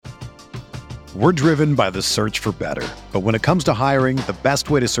We're driven by the search for better. But when it comes to hiring, the best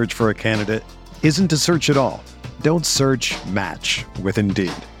way to search for a candidate isn't to search at all. Don't search, match with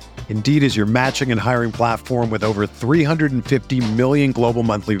Indeed. Indeed is your matching and hiring platform with over 350 million global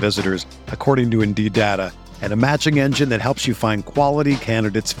monthly visitors, according to Indeed data, and a matching engine that helps you find quality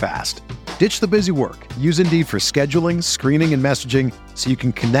candidates fast. Ditch the busy work. Use Indeed for scheduling, screening, and messaging so you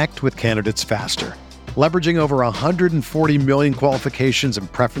can connect with candidates faster. Leveraging over 140 million qualifications and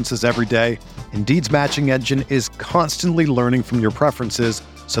preferences every day, Indeed's matching engine is constantly learning from your preferences,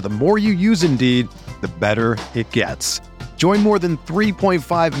 so the more you use Indeed, the better it gets. Join more than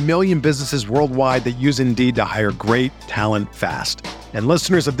 3.5 million businesses worldwide that use Indeed to hire great talent fast. And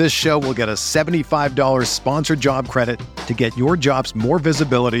listeners of this show will get a $75 sponsored job credit to get your jobs more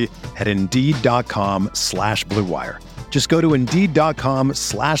visibility at Indeed.com/Blue Wire. Just go to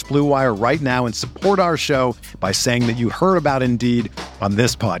Indeed.com/Blue Wire right now and support our show by saying that you heard about Indeed on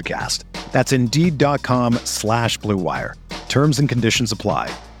this podcast. That's Indeed.com/Blue Wire. Terms and conditions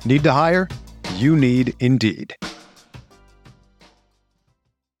apply. Need to hire? You need Indeed.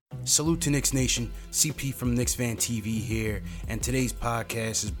 Salute to Knicks Nation, CP from Knicks Fan TV here, and today's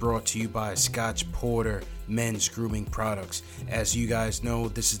podcast is brought to you by Scotch Porter Men's Grooming Products. As you guys know,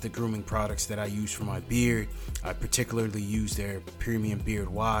 this is the grooming products that I use for my beard. I particularly use their premium beard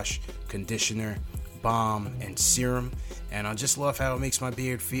wash, conditioner, balm, and serum, and I just love how it makes my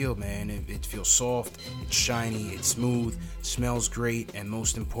beard feel, man. It feels soft, it's shiny, it's smooth, smells great, and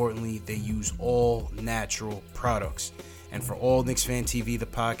most importantly, they use all natural products. And for all Knicks Fan TV, the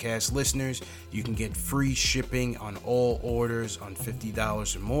podcast listeners, you can get free shipping on all orders on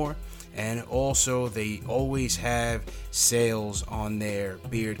 $50 or more. And also, they always have sales on their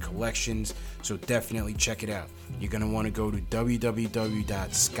beard collections, so definitely check it out. You're going to want to go to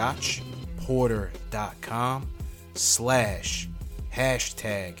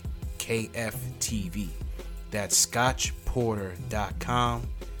www.scotchporter.com/#KFTV. That's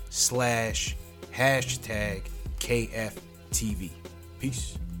scotchporter.com/#KFTV.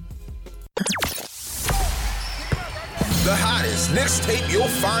 Peace. The hottest Knicks tape you'll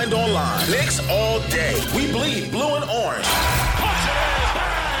find online. Knicks all day. We bleed blue and orange.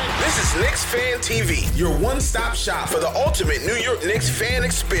 This is Knicks Fan TV, your one-stop shop for the ultimate New York Knicks fan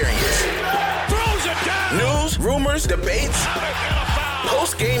experience. Throws it down. News, rumors, debates,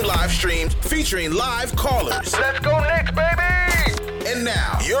 post-game live streams featuring live callers. Let's go Knicks, baby! And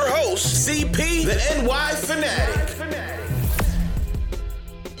now, your host, CP, the NY Fanatic.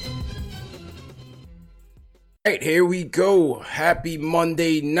 All right, here we go. Happy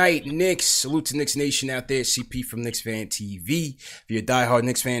Monday night, Knicks. Salute to Knicks Nation out there. CP from Knicks Fan TV. If you're a diehard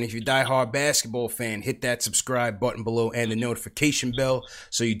Knicks fan, if you're a diehard basketball fan, hit that subscribe button below and the notification bell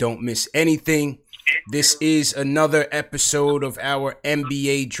so you don't miss anything. This is another episode of our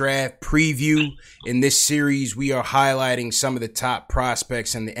NBA draft preview. In this series, we are highlighting some of the top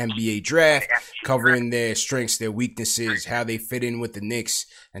prospects in the NBA draft, covering their strengths, their weaknesses, how they fit in with the Knicks,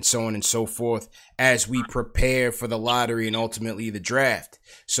 and so on and so forth as we prepare for the lottery and ultimately the draft.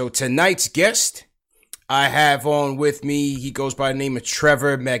 So tonight's guest, I have on with me, he goes by the name of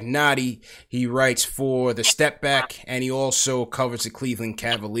Trevor Magnotti. He writes for The Step Back, and he also covers the Cleveland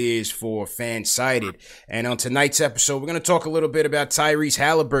Cavaliers for Fansided. And on tonight's episode, we're going to talk a little bit about Tyrese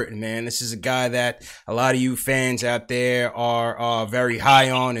Haliburton, man. This is a guy that a lot of you fans out there are very high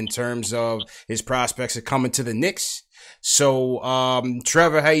on in terms of his prospects of coming to the Knicks. So,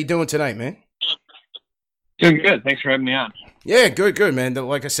 Trevor, how you doing tonight, man? Doing good. Thanks for having me on. Yeah, good, man.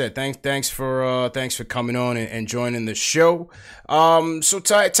 Like I said, thanks for coming on and joining the show. So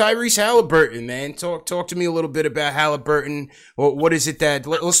Tyrese Haliburton, man, talk to me a little bit about Haliburton. What is it that?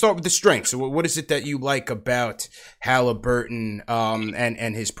 Let's start with the strengths. So, what is it that you like about Haliburton,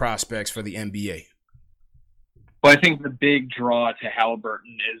 and his prospects for the NBA? Well, I think the big draw to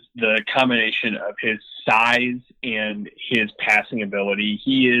Haliburton is the combination of his size and his passing ability.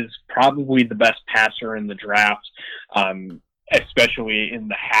 He is probably the best passer in the draft, especially in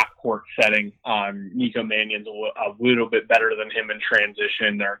the half-court setting. Nico Mannion's a little bit better than him in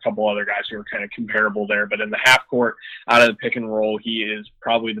transition. There are a couple other guys who are kind of comparable there, but in the half-court, out of the pick and roll, he is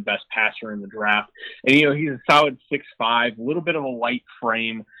probably the best passer in the draft. And, he's a solid 6'5", a little bit of a light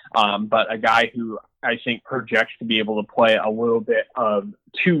frame, but a guy who I think projects to be able to play a little bit of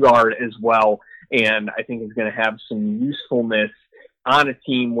two-guard as well, and I think is going to have some usefulness on a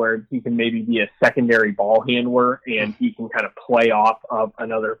team where he can maybe be a secondary ball handler and he can kind of play off of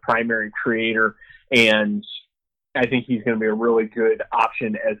another primary creator. And I think he's going to be a really good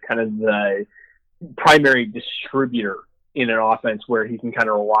option as kind of the primary distributor in an offense where he can kind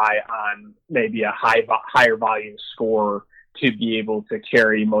of rely on maybe a higher volume scorer to be able to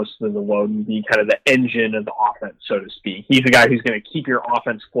carry most of the load and be kind of the engine of the offense, so to speak. He's a guy who's going to keep your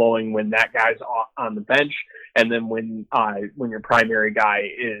offense flowing when that guy's on the bench, and then when your primary guy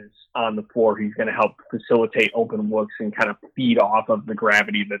is on the floor, he's going to help facilitate open looks and kind of feed off of the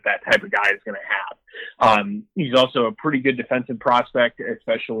gravity that type of guy is going to have. He's also a pretty good defensive prospect,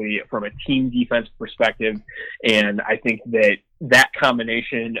 especially from a team defense perspective, and I think that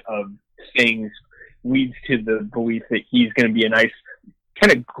combination of things leads to the belief that he's going to be a nice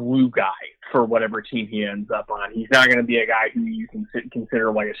kind of glue guy for whatever team he ends up on. He's not going to be a guy who you can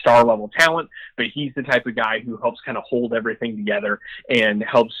consider like a star level talent, but he's the type of guy who helps kind of hold everything together and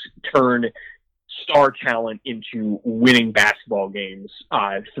helps turn star talent into winning basketball games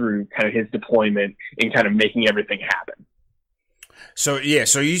through kind of his deployment and kind of making everything happen. So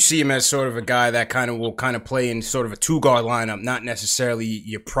you see him as sort of a guy that will play in sort of a two-guard lineup, not necessarily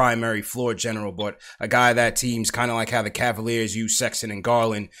your primary floor general, but a guy that teams kind of like how the Cavaliers use Sexton and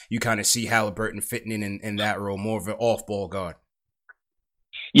Garland. You kind of see Halliburton fitting in that role, more of an off-ball guard.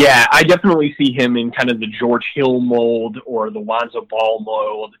 Yeah, I definitely see him in kind of the George Hill mold or the Lonzo Ball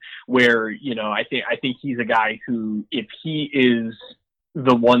mold, where I think he's a guy who, if he is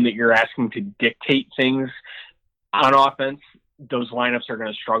the one that you're asking to dictate things on offense, those lineups are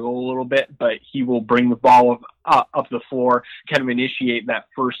going to struggle a little bit, but he will bring the ball up the floor, kind of initiate that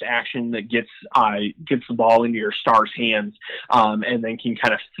first action that gets the ball into your star's hands, and then can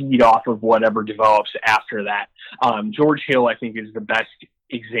kind of feed off of whatever develops after that. George Hill, I think, is the best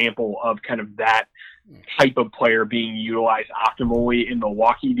example of kind of that type of player being utilized optimally in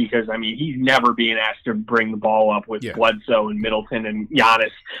Milwaukee, because he's never being asked to bring the ball up with Bledsoe and Middleton and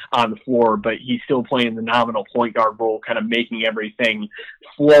Giannis on the floor, but he's still playing the nominal point guard role, kind of making everything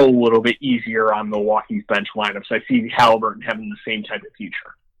flow a little bit easier on Milwaukee's bench lineup. So I see Halliburton having the same type of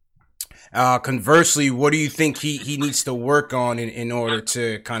future. Conversely, what do you think he needs to work on in order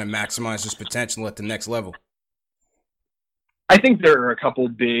to kind of maximize his potential at the next level? I think there are a couple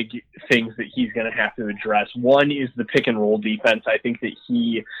big things that he's going to have to address. One is the pick and roll defense. I think that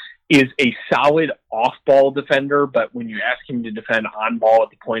he is a solid off-ball defender, but when you ask him to defend on ball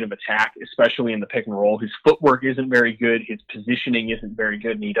at the point of attack, especially in the pick and roll, his footwork isn't very good, his positioning isn't very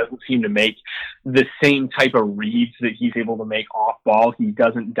good, and he doesn't seem to make the same type of reads that he's able to make off ball. He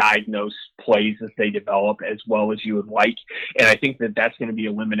doesn't diagnose plays as they develop as well as you would like, and I think that that's going to be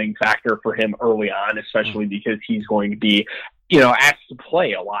a limiting factor for him early on, especially because he's going to be asked to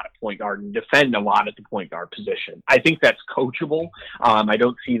play a lot of point guard and defend a lot at the point guard position. I think that's coachable. I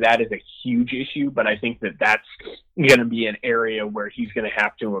don't see that as a huge issue, but I think that that's going to be an area where he's going to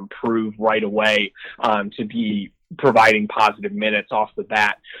have to improve right away to be providing positive minutes off the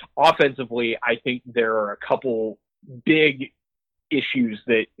bat. Offensively, I think there are a couple big issues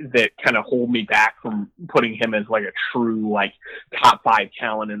that kind of hold me back from putting him as like a true top 5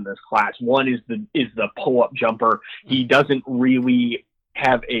 talent in this class. One is the pull-up jumper. He doesn't really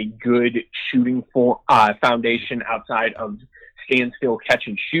have a good shooting foundation outside of stand still, catch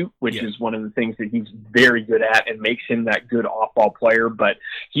and shoot, which is one of the things that he's very good at and makes him that good off-ball player, but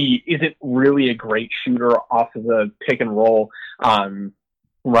he isn't really a great shooter off of the pick and roll,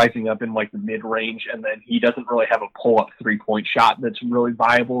 rising up in the mid-range, and then he doesn't really have a pull-up three-point shot that's really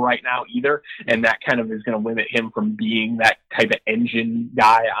viable right now either, and that kind of is going to limit him from being that type of engine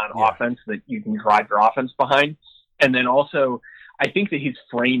guy on offense that you can drive your offense behind. And then also, I think that his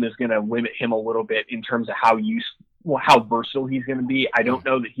frame is going to limit him a little bit in terms of how versatile he's going to be. I don't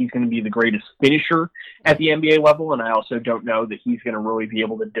know that he's going to be the greatest finisher at the NBA level, and I also don't know that he's going to really be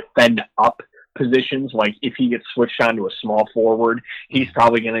able to defend up positions. Like if he gets switched onto a small forward, he's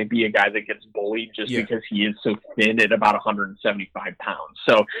probably going to be a guy that gets bullied just because he is so thin at about 175 pounds.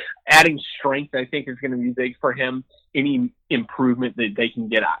 So adding strength, I think, is going to be big for him. Any improvement that they can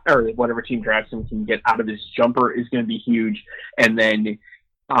get out, or whatever team drafts him can get out of his jumper, is going to be huge. And then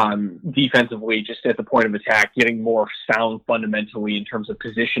defensively, just at the point of attack, getting more sound fundamentally in terms of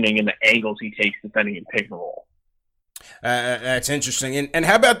positioning and the angles he takes defending in pick and roll. That's interesting. And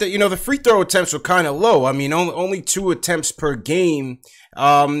how about the free throw attempts were kind of low. Only 2 attempts per game.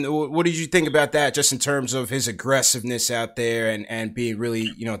 What did you think about that, just in terms of his aggressiveness out there and being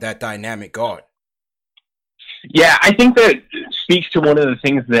really, that dynamic guard? Yeah, I think that speaks to one of the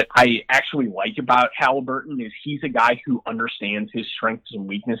things that I actually like about Halliburton is he's a guy who understands his strengths and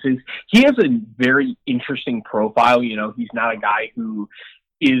weaknesses. He has a very interesting profile. He's not a guy who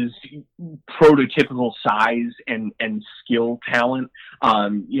is prototypical size and skill talent.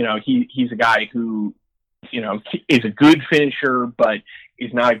 He's a guy who, is a good finisher, but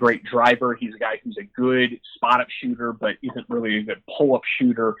is not a great driver. He's a guy who's a good spot-up shooter, but isn't really a good pull-up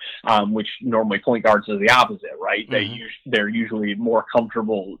shooter, which normally point guards are the opposite, right? Mm-hmm. They're usually more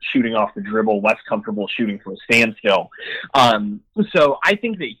comfortable shooting off the dribble, less comfortable shooting from a standstill. So I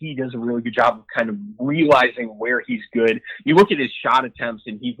think that he does a really good job of kind of realizing where he's good. You look at his shot attempts,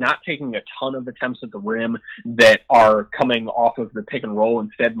 and he's not taking a ton of attempts at the rim that are coming off of the pick and roll.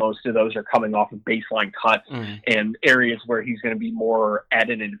 Instead, most of those are coming off of baseline cuts and areas where he's going to be more at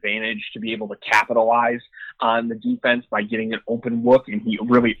an advantage to be able to capitalize on the defense by getting an open look, and he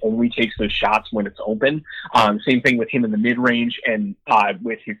really only takes those shots when it's open. Same thing with him in the mid-range, and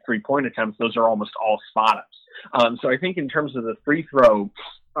with his three-point attempts, those are almost all spot-ups. So I think in terms of the free throw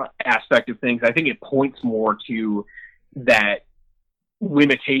aspect of things, I think it points more to that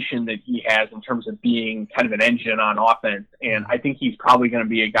limitation that he has in terms of being kind of an engine on offense. And I think he's probably going to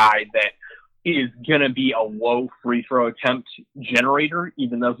be a guy that is going to be a low free throw attempt generator,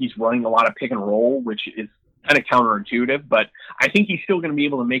 even though he's running a lot of pick and roll, which is kind of counterintuitive. But I think he's still going to be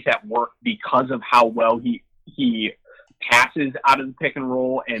able to make that work because of how well he passes out of the pick and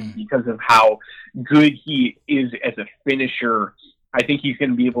roll, and because of how good he is as a finisher. I think he's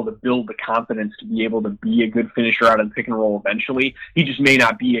going to be able to build the confidence to be able to be a good finisher out of the pick and roll eventually. He just may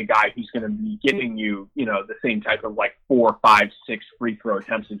not be a guy who's going to be giving you, the same type of 4, 5, 6 free throw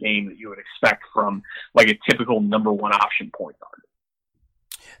attempts a game that you would expect from like a typical number one option point guard.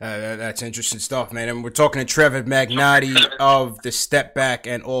 That's interesting stuff, man. And we're talking to Trevor Magnotti of the Step Back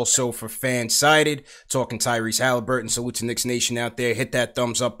and also for Fansided, talking Tyrese Halliburton. Salute to Knicks Nation out there. Hit that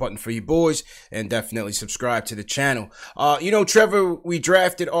thumbs up button for you boys and definitely subscribe to the channel. Trevor, we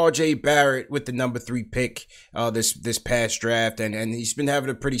drafted RJ Barrett with the number 3 pick this past draft, and he's been having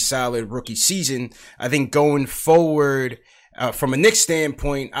a pretty solid rookie season. I think going forward, from a Knicks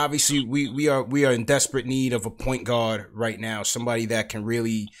standpoint, obviously we are in desperate need of a point guard right now, somebody that can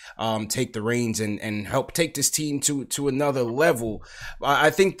really take the reins and help take this team to another level. I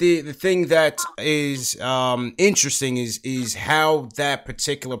think the thing that is interesting is how that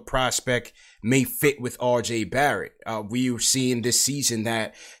particular prospect may fit with RJ Barrett. We're seeing this season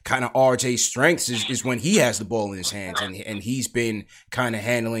that kind of RJ's strengths is when he has the ball in his hands, and he's been kind of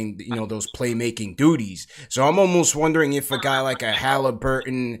handling, those playmaking duties. So I'm almost wondering if a guy like a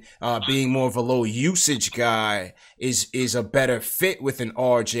Halliburton, being more of a low usage guy, is a better fit with an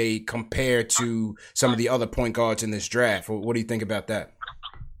RJ compared to some of the other point guards in this draft. What do you think about that?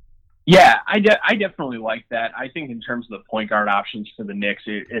 Yeah, I definitely like that. I think in terms of the point guard options for the Knicks,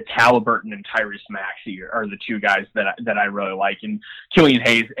 it's Halliburton and Tyrese Maxey are the two guys that I really like, and Killian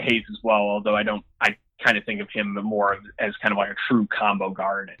Hayes as well. Although I kind of think of him more as kind of like a true combo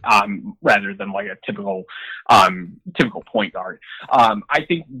guard, rather than like a typical point guard. I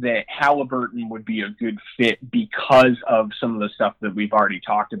think that Halliburton would be a good fit because of some of the stuff that we've already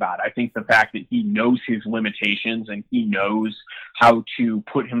talked about. I think the fact that he knows his limitations and he knows how to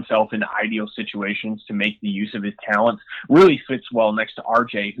put himself in ideal situations to make the use of his talents really fits well next to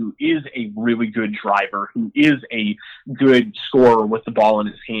RJ, who is a really good driver, who is a good scorer with the ball in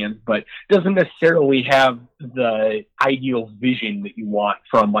his hands, but doesn't necessarily have the ideal vision that you want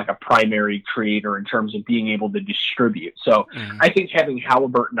from like a primary creator in terms of being able to distribute. So I think having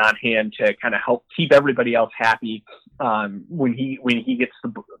Halliburton on hand to kind of help keep everybody else happy, when he gets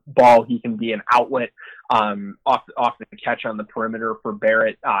the ball, he can be an outlet off the catch on the perimeter for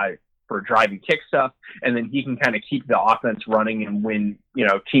Barrett, for driving kick stuff, and then he can kind of keep the offense running. And when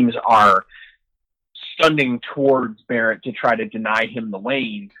teams are stunning towards Barrett to try to deny him the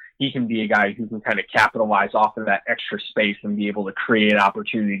lane, he can be a guy who can kind of capitalize off of that extra space and be able to create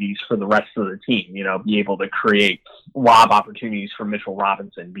opportunities for the rest of the team, be able to create lob opportunities for Mitchell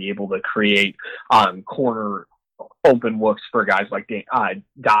Robinson, be able to create corner open looks for guys like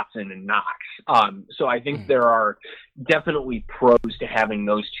Dotson and Knox. So I think there are definitely pros to having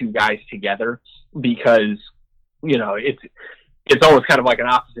those two guys together, because, it's always kind of like an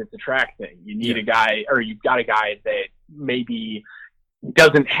opposites attract thing. You need a guy, or you've got a guy that maybe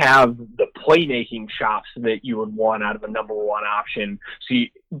doesn't have the playmaking chops that you would want out of a number one option,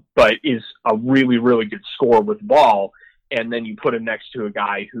 but is a really, really good scorer with the ball. And then you put him next to a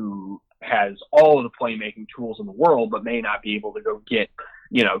guy who has all of the playmaking tools in the world, but may not be able to go get,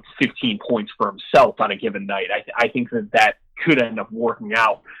 15 points for himself on a given night. I think that could end up working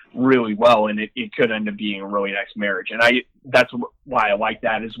out really well, and it could end up being a really nice marriage. And that's why I like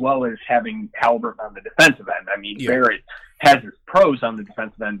that, as well as having Halliburton on the defensive end. I mean, Barrett has his pros on the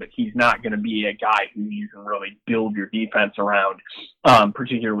defensive end, but he's not going to be a guy who you can really build your defense around,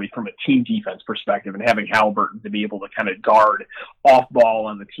 particularly from a team defense perspective. And having Halliburton to be able to kind of guard off ball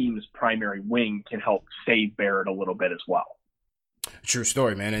on the team's primary wing can help save Barrett a little bit as well. True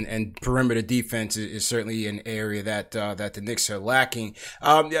story, man. And perimeter defense is certainly an area that that the Knicks are lacking.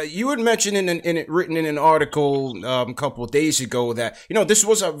 You had mentioned written in an article a couple of days ago that, you know, this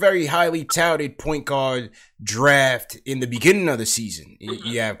was a very highly touted point guard draft in the beginning of the season.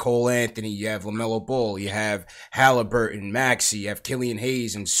 You have Cole Anthony, you have LaMelo Ball, you have Halliburton, Maxey, you have Killian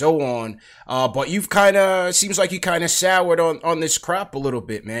Hayes, and so on. But you've seems like you kind of soured on this crop a little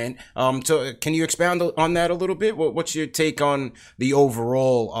bit, man. So can you expound on that a little bit? What's your take on the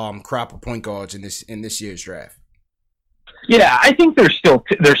overall crop of point guards in this year's draft? Yeah, I think there's still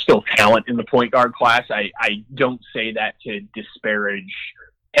talent in the point guard class. I don't say that to disparage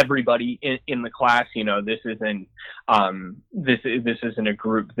everybody in the class. You know, this isn't a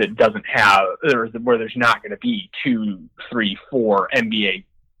group that doesn't have where there's not going to be 2, 3, 4 NBA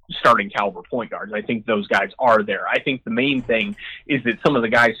starting caliber point guards. I think those guys are there. I think the main thing is that some of the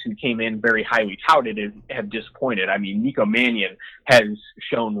guys who came in very highly touted have disappointed. I mean, Nico Mannion has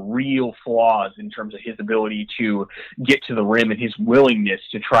shown real flaws in terms of his ability to get to the rim and his willingness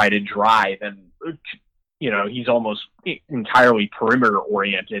to try to drive, and you know, he's almost entirely perimeter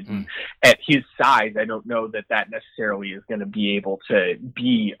oriented. And at his size, I don't know that necessarily is going to be able to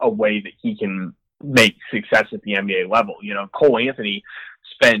be a way that he can make success at the NBA level. You know, Cole Anthony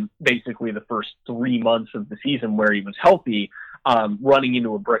spent basically the first 3 months of the season where he was healthy, running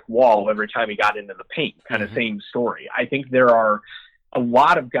into a brick wall every time he got into the paint. Kind of same story. I think there are a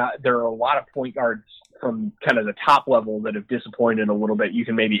lot of point guards from kind of the top level that have disappointed a little bit. You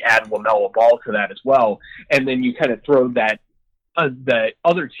can maybe add LaMelo Ball to that as well, and then you kind of throw that the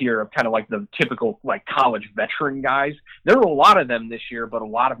other tier of kind of like the typical like college veteran guys. There are a lot of them this year, but a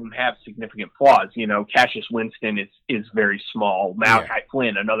lot of them have significant flaws. You know, Cassius Winston is very small. Malachi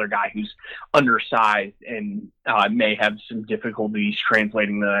Flynn, another guy who's undersized and may have some difficulties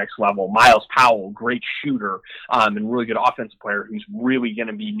translating to the next level. Miles Powell, great shooter, and really good offensive player who's really going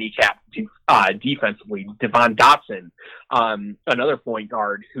to be kneecapped defensively. Devon Dotson, another point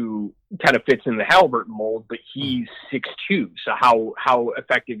guard who kind of fits in the Halliburton mold, but he's 6'2". So how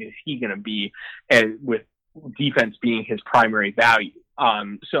effective is he going to be with defense being his primary value?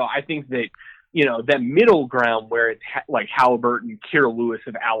 So I think that, you know, that middle ground where it's like Halliburton, Kira Lewis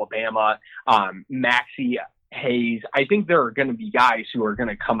of Alabama, Maxey, Hayes, I think there are going to be guys who are going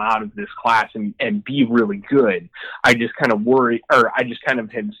to come out of this class and be really good. I just kind of worry, or I just kind of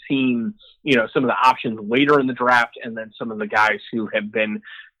have seen, you know, some of the options later in the draft, and then some of the guys who have been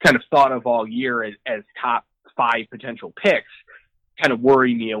kind of thought of all year as top 5 potential picks kind of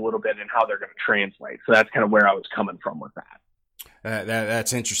worry me a little bit in how they're going to translate. So that's kind of where I was coming from with that.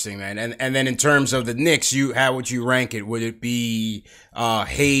 That's interesting, man. And then in terms of the Knicks, how would you rank it? Would it be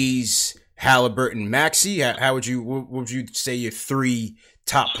Hayes, Halliburton, Maxey? How would you say your 3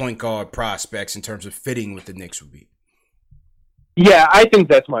 top point guard prospects in terms of fitting with the Knicks would be? Yeah, I think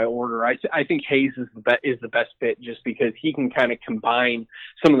that's my order. I think Hayes is the best fit just because he can kind of combine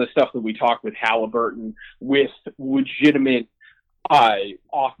some of the stuff that we talked with Halliburton with legitimate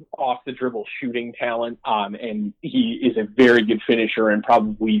off the dribble shooting talent, and he is a very good finisher and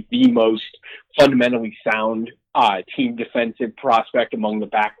probably the most fundamentally sound team defensive prospect among the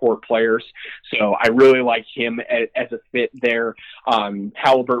backcourt players. So I really like him as a fit there.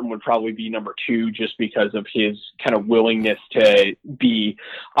 Halliburton would probably be number 2 just because of his kind of willingness to be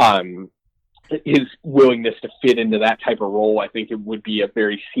his willingness to fit into that type of role. I think it would be a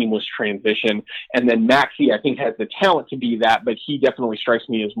very seamless transition. And then Maxey, I think, has the talent to be that, but he definitely strikes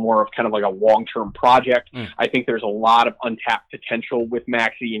me as more of kind of like a long-term project. I think there's a lot of untapped potential with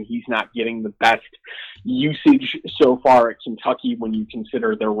Maxey, and he's not getting the best usage so far at Kentucky when you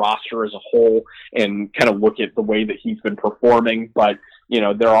consider their roster as a whole and kind of look at the way that he's been performing. But, you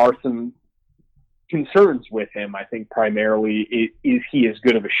know, there are some concerns with him. I think primarily is he as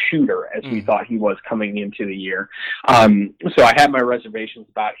good of a shooter as we thought he was coming into the year. So I have my reservations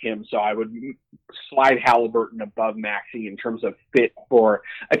about him. So I would slide Halliburton above Maxey in terms of fit for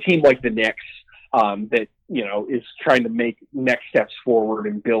a team like the Knicks that, you know, is trying to make next steps forward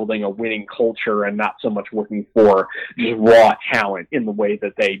in building a winning culture and not so much looking for just raw talent in the way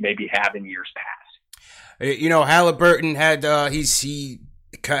that they maybe have in years past. You know, Halliburton had he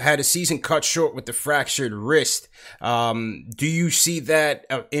had a season cut short with the fractured wrist. Do you see that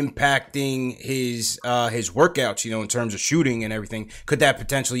impacting his workouts, you know, in terms of shooting and everything? Could that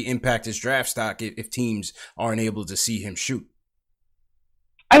potentially impact his draft stock if teams aren't able to see him shoot?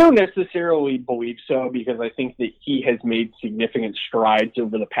 I don't necessarily believe so, because I think that he has made significant strides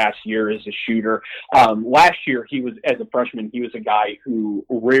over the past year as a shooter. Last year, as a freshman, he was a guy who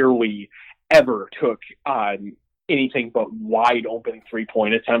rarely ever took anything but wide open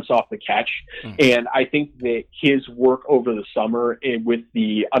 3-point attempts off the catch. And I think that his work over the summer with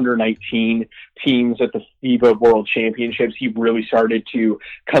the under 19 teams at the FIBA World Championships, he really started to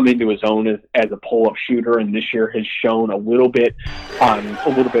come into his own as a pull-up shooter, and this year has shown a little bit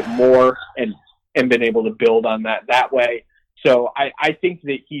more and been able to build on that way. So I think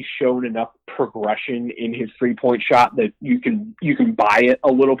that he's shown enough progression in his 3-point shot that you can buy it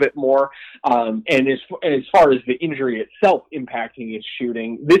a little bit more. And as far as the injury itself impacting his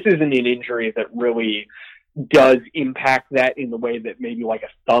shooting, this isn't an injury that really does impact that in the way that maybe like a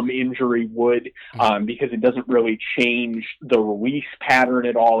thumb injury would, because it doesn't really change the release pattern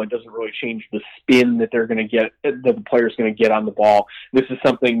at all. It doesn't really change the spin that the player's going to get on the ball. This is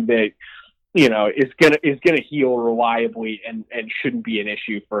something that, you know, is gonna heal reliably and shouldn't be an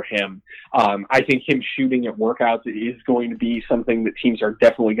issue for him. I think him shooting at workouts is going to be something that teams are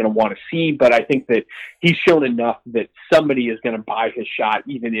definitely going to want to see, but I think that he's shown enough that somebody is going to buy his shot,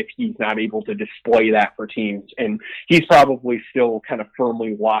 even if he's not able to display that for teams. And he's probably still kind of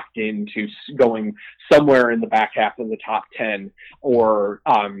firmly locked into going somewhere in the back half of the top 10 or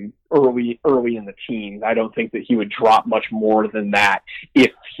early in the teens. I don't think that he would drop much more than that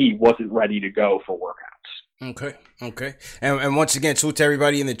if he wasn't ready to go for workouts. Okay. And once again, salute to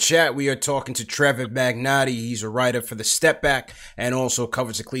everybody in the chat. We are talking to Trevor Magnotti. He's a writer for the Step Back and also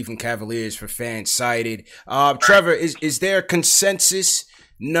covers the Cleveland Cavaliers for Fansided. Trevor, is there a consensus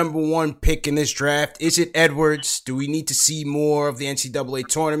number one pick in this draft? Is it Edwards? Do we need to see more of the NCAA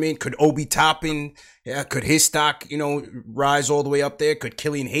tournament? Could Obi Toppin, could his stock, rise all the way up there? Could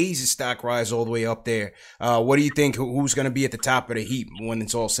Killian Hayes' stock rise all the way up there? What do you think? Who's going to be at the top of the heap when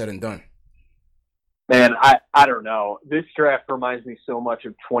it's all said and done? Man, I don't know. This draft reminds me so much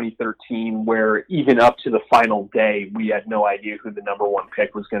of 2013, where even up to the final day, we had no idea who the number one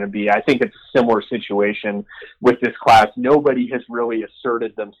pick was going to be. I think it's a similar situation with this class. Nobody has really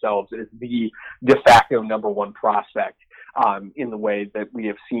asserted themselves as the de facto number one prospect in the way that we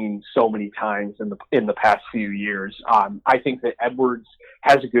have seen so many times in the past few years. I think that Edwards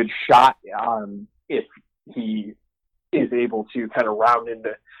has a good shot if he is able to kind of round into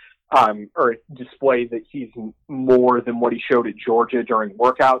or display that he's more than what he showed at Georgia during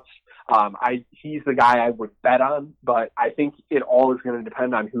workouts. He's the guy I would bet on, but I think it all is going to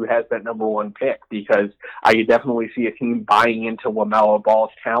depend on who has that number one pick, because I could definitely see a team buying into LaMelo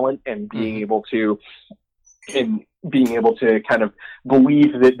Ball's talent and being able to kind of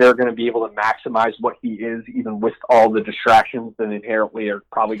believe that they're going to be able to maximize what he is, even with all the distractions that inherently are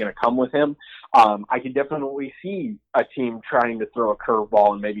probably going to come with him. I could definitely see a team trying to throw a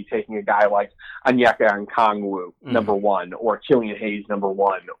curveball and maybe taking a guy like Onyeka Okongwu, number one, or Killian Hayes, number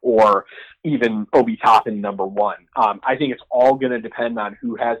one, or even Obi Toppin, number one. I think it's all going to depend on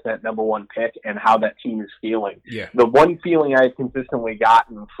who has that number one pick and how that team is feeling. Yeah. The one feeling I've consistently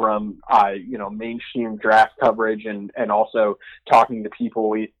gotten from, mainstream draft coverage and also talking to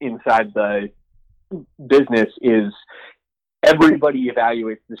people inside the business is everybody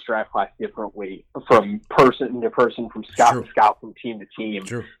evaluates this draft class differently from person to person, from scout to scout, from team to team.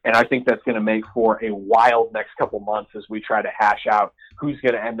 True. And I think that's going to make for a wild next couple months as we try to hash out who's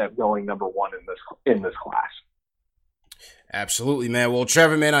going to end up going number one in this class. Absolutely, man. Well,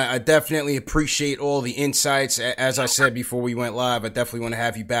 Trevor, man, I definitely appreciate all the insights. As I said before we went live, I definitely want to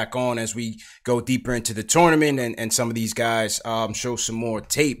have you back on as we go deeper into the tournament and some of these guys show some more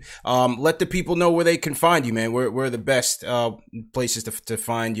tape. Let the people know where they can find you, man. Where are the best places to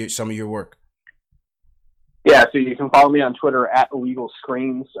find some of your work? Yeah, so you can follow me on Twitter at Illegal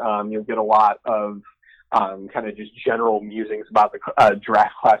Screens. You'll get a lot of kind of just general musings about the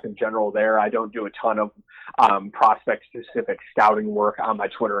draft class in general there. I don't do a ton of prospect-specific scouting work on my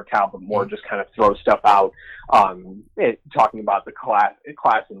Twitter account, but more just kind of throw stuff out talking about the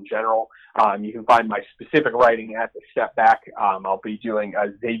class in general. You can find my specific writing at the Step Back. I'll be doing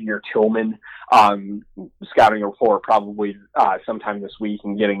a Xavier Tillman scouting report probably sometime this week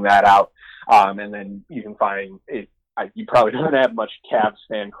and getting that out. And then you can find it. You probably don't have much Cavs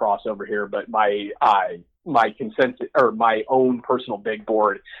fan crossover here, but my consensus or my own personal big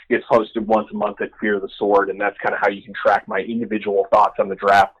board gets posted once a month at Fear the Sword, and that's kind of how you can track my individual thoughts on the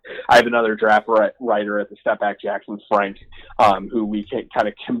draft. I have another draft writer at the Step Back, Jackson Frank, who we can kind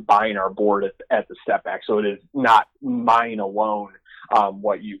of combine our board at the Step Back, so it is not mine alone.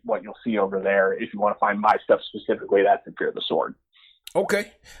 What you'll see over there, if you want to find my stuff specifically, that's at Fear the Sword.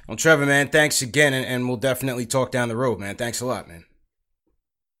 Okay. Well, Trevor, man, thanks again, and we'll definitely talk down the road, man. Thanks a lot, man.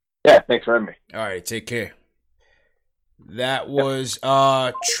 Yeah, thanks for having me. All right, take care. That was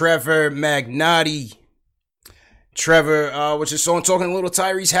Trevor Magnotti. Trevor was just on talking a little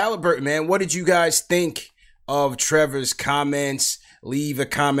Tyrese Halliburton, man. What did you guys think of Trevor's comments. Leave a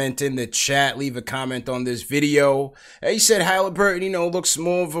comment in the chat. Leave a comment on this video. He said Halliburton, looks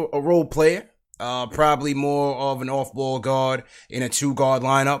more of a role player. Probably more of an off-ball guard in a two-guard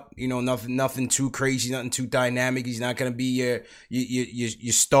lineup. Nothing too crazy, nothing too dynamic. He's not going to be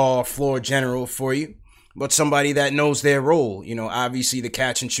your star floor general for you, but somebody that knows their role. Obviously the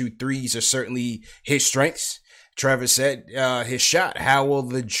catch and shoot threes are certainly his strengths. Trevor said his shot. How will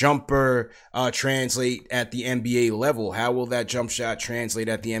the jumper translate at the NBA level? How will that jump shot translate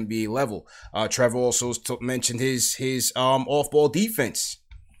at the NBA level? Trevor also mentioned his off-ball defense.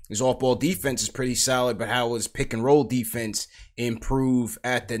 His off-ball defense is pretty solid, but how will his pick-and-roll defense improve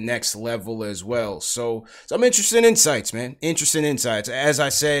at the next level as well? So some interesting insights, man. Interesting insights. As I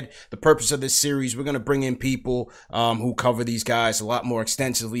said, the purpose of this series, we're going to bring in people who cover these guys a lot more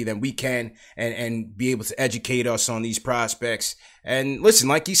extensively than we can and be able to educate us on these prospects. And listen,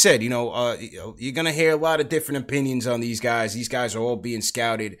 like you said, you're going to hear a lot of different opinions on these guys. These guys are all being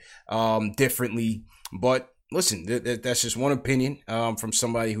scouted differently, but listen, that's just one opinion from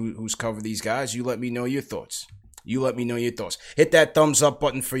somebody who's covered these guys. You let me know your thoughts. Hit that thumbs up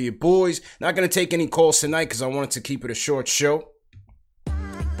button for your boys. Not going to take any calls tonight because I wanted to keep it a short show.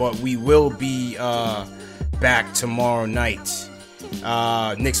 But we will be back tomorrow night.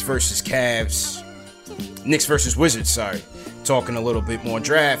 Knicks versus Wizards, sorry. Talking a little bit more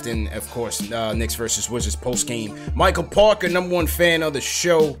draft and, of course, Knicks versus Wizards post-game. Michael Parker, number one fan of the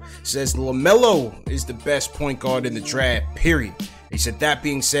show, says LaMelo is the best point guard in the draft, period. He said, that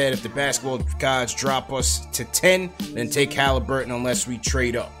being said, if the basketball gods drop us to 10, then take Halliburton unless we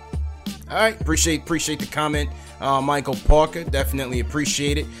trade up. All right, appreciate the comment, Michael Parker. Definitely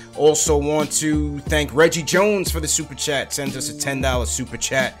appreciate it. Also want to thank Reggie Jones for the super chat. Sends us a $10 super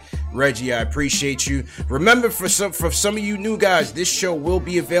chat. Reggie, I appreciate you. Remember, for some of you new guys, this show will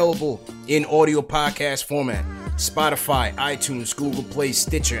be available in audio podcast format. Spotify, iTunes, Google Play,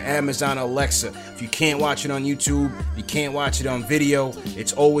 Stitcher, Amazon, Alexa. If you can't watch it on YouTube, you can't watch it on video,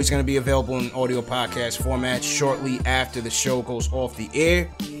 it's always going to be available in audio podcast format shortly after the show goes off the air.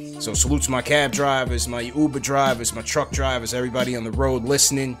 So salute to my cab drivers, my Uber drivers, my truck drivers, everybody on the road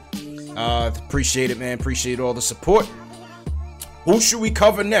listening. Appreciate it, man. Appreciate all the support. Who should we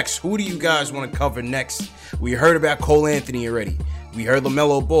cover next? Who do you guys want to cover next? We heard about Cole Anthony already. We heard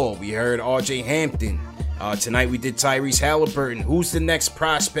LaMelo Ball. We heard RJ Hampton. Tonight we did Tyrese Halliburton. Who's the next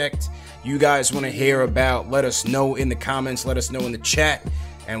prospect you guys want to hear about? Let us know in the comments. Let us know in the chat.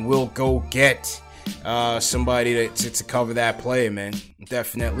 And we'll go get somebody to cover that player, man.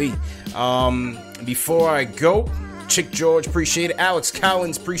 Definitely. Before I go, Chick George, appreciate it. Alex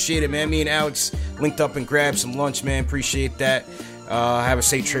Collins, appreciate it, man. Me and Alex linked up and grabbed some lunch, man. Appreciate that. Have a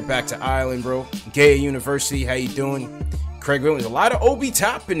safe trip back to Ireland, bro. Gaya University, how you doing? Craig Williams, a lot of OB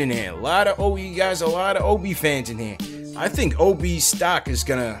Toppin in here. A lot of OB fans in here. I think OB's stock is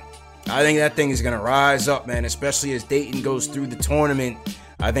I think that thing is gonna rise up, man. Especially as Dayton goes through the tournament.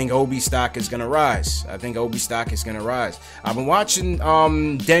 I think OB stock is gonna rise. I've been watching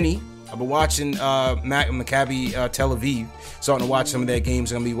Denny. I've been watching Maccabi Tel Aviv. Starting to watch some of their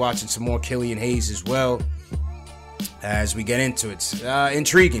games. I'm gonna be watching some more Killian Hayes as well as we get into it. It's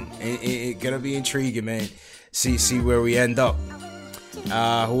intriguing. It's gonna be intriguing, man. See where we end up.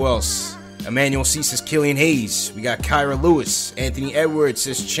 Who else? Emmanuel C says Killian Hayes. We got Kyra Lewis. Anthony Edwards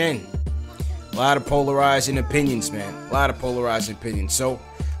says Chen. A lot of polarizing opinions, man. So,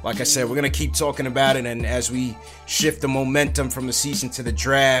 like I said, we're going to keep talking about it. And as we shift the momentum from the season to the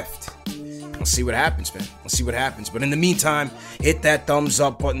draft, let's see what happens, man. But in the meantime, hit that thumbs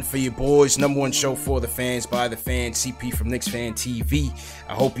up button for your boys. Number one show for the fans, by the fans, CP from Knicks Fan TV.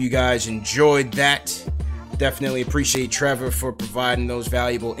 I hope you guys enjoyed that. Definitely appreciate Trevor for providing those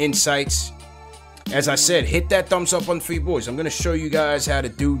valuable insights. As I said, hit that thumbs up button for your boys. I'm going to show you guys how to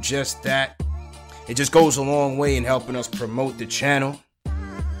do just that. It just goes a long way in helping us promote the channel.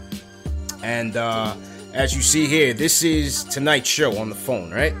 And as you see here, this is tonight's show on the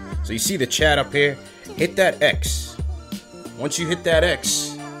phone, right? So you see the chat up here. Hit that X. Once you hit that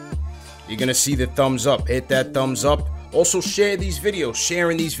X, you're going to see the thumbs up. Hit that thumbs up. Also, share these videos.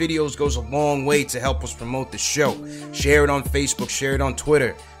 Sharing these videos goes a long way to help us promote the show. Share it on Facebook. Share it on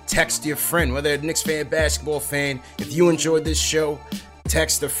Twitter. Text your friend, whether a Knicks fan, basketball fan. If you enjoyed this show,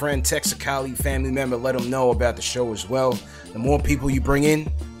 text a friend, text a colleague, family member. Let them know about the show as well. The more people you bring in,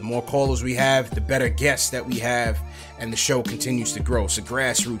 the more callers we have, the better guests that we have, and the show continues to grow. It's a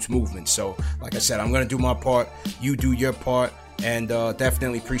grassroots movement. So, like I said, I'm going to do my part. You do your part. And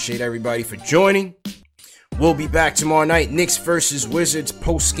definitely appreciate everybody for joining. We'll be back tomorrow night. Knicks versus Wizards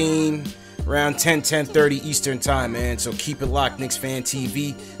post-game around 10:30 Eastern time, man. So keep it locked, Knicks Fan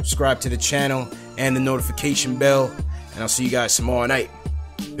TV. Subscribe to the channel and the notification bell. And I'll see you guys tomorrow night.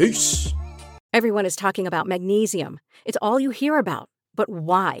 Peace. Everyone is talking about magnesium. It's all you hear about. But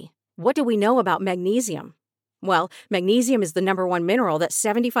why? What do we know about magnesium? Well, magnesium is the number one mineral that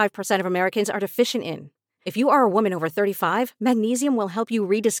 75% of Americans are deficient in. If you are a woman over 35, magnesium will help you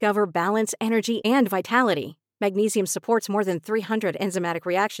rediscover balance, energy, and vitality. Magnesium supports more than 300 enzymatic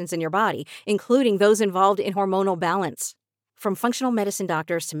reactions in your body, including those involved in hormonal balance. From functional medicine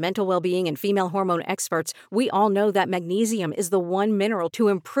doctors to mental well-being and female hormone experts, we all know that magnesium is the one mineral to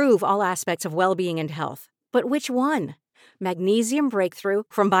improve all aspects of well-being and health. But which one? Magnesium Breakthrough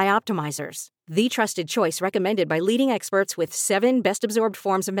from Bioptimizers, the trusted choice recommended by leading experts with 7 best-absorbed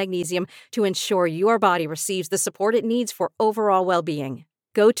forms of magnesium to ensure your body receives the support it needs for overall well-being.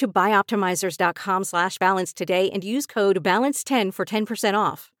 Go to bioptimizers.com/balance today and use code BALANCE10 for 10%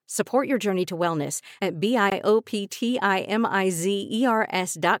 off. Support your journey to wellness at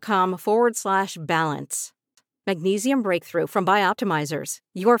bioptimizers.com/balance. Magnesium Breakthrough from Bioptimizers,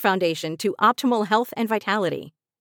 your foundation to optimal health and vitality.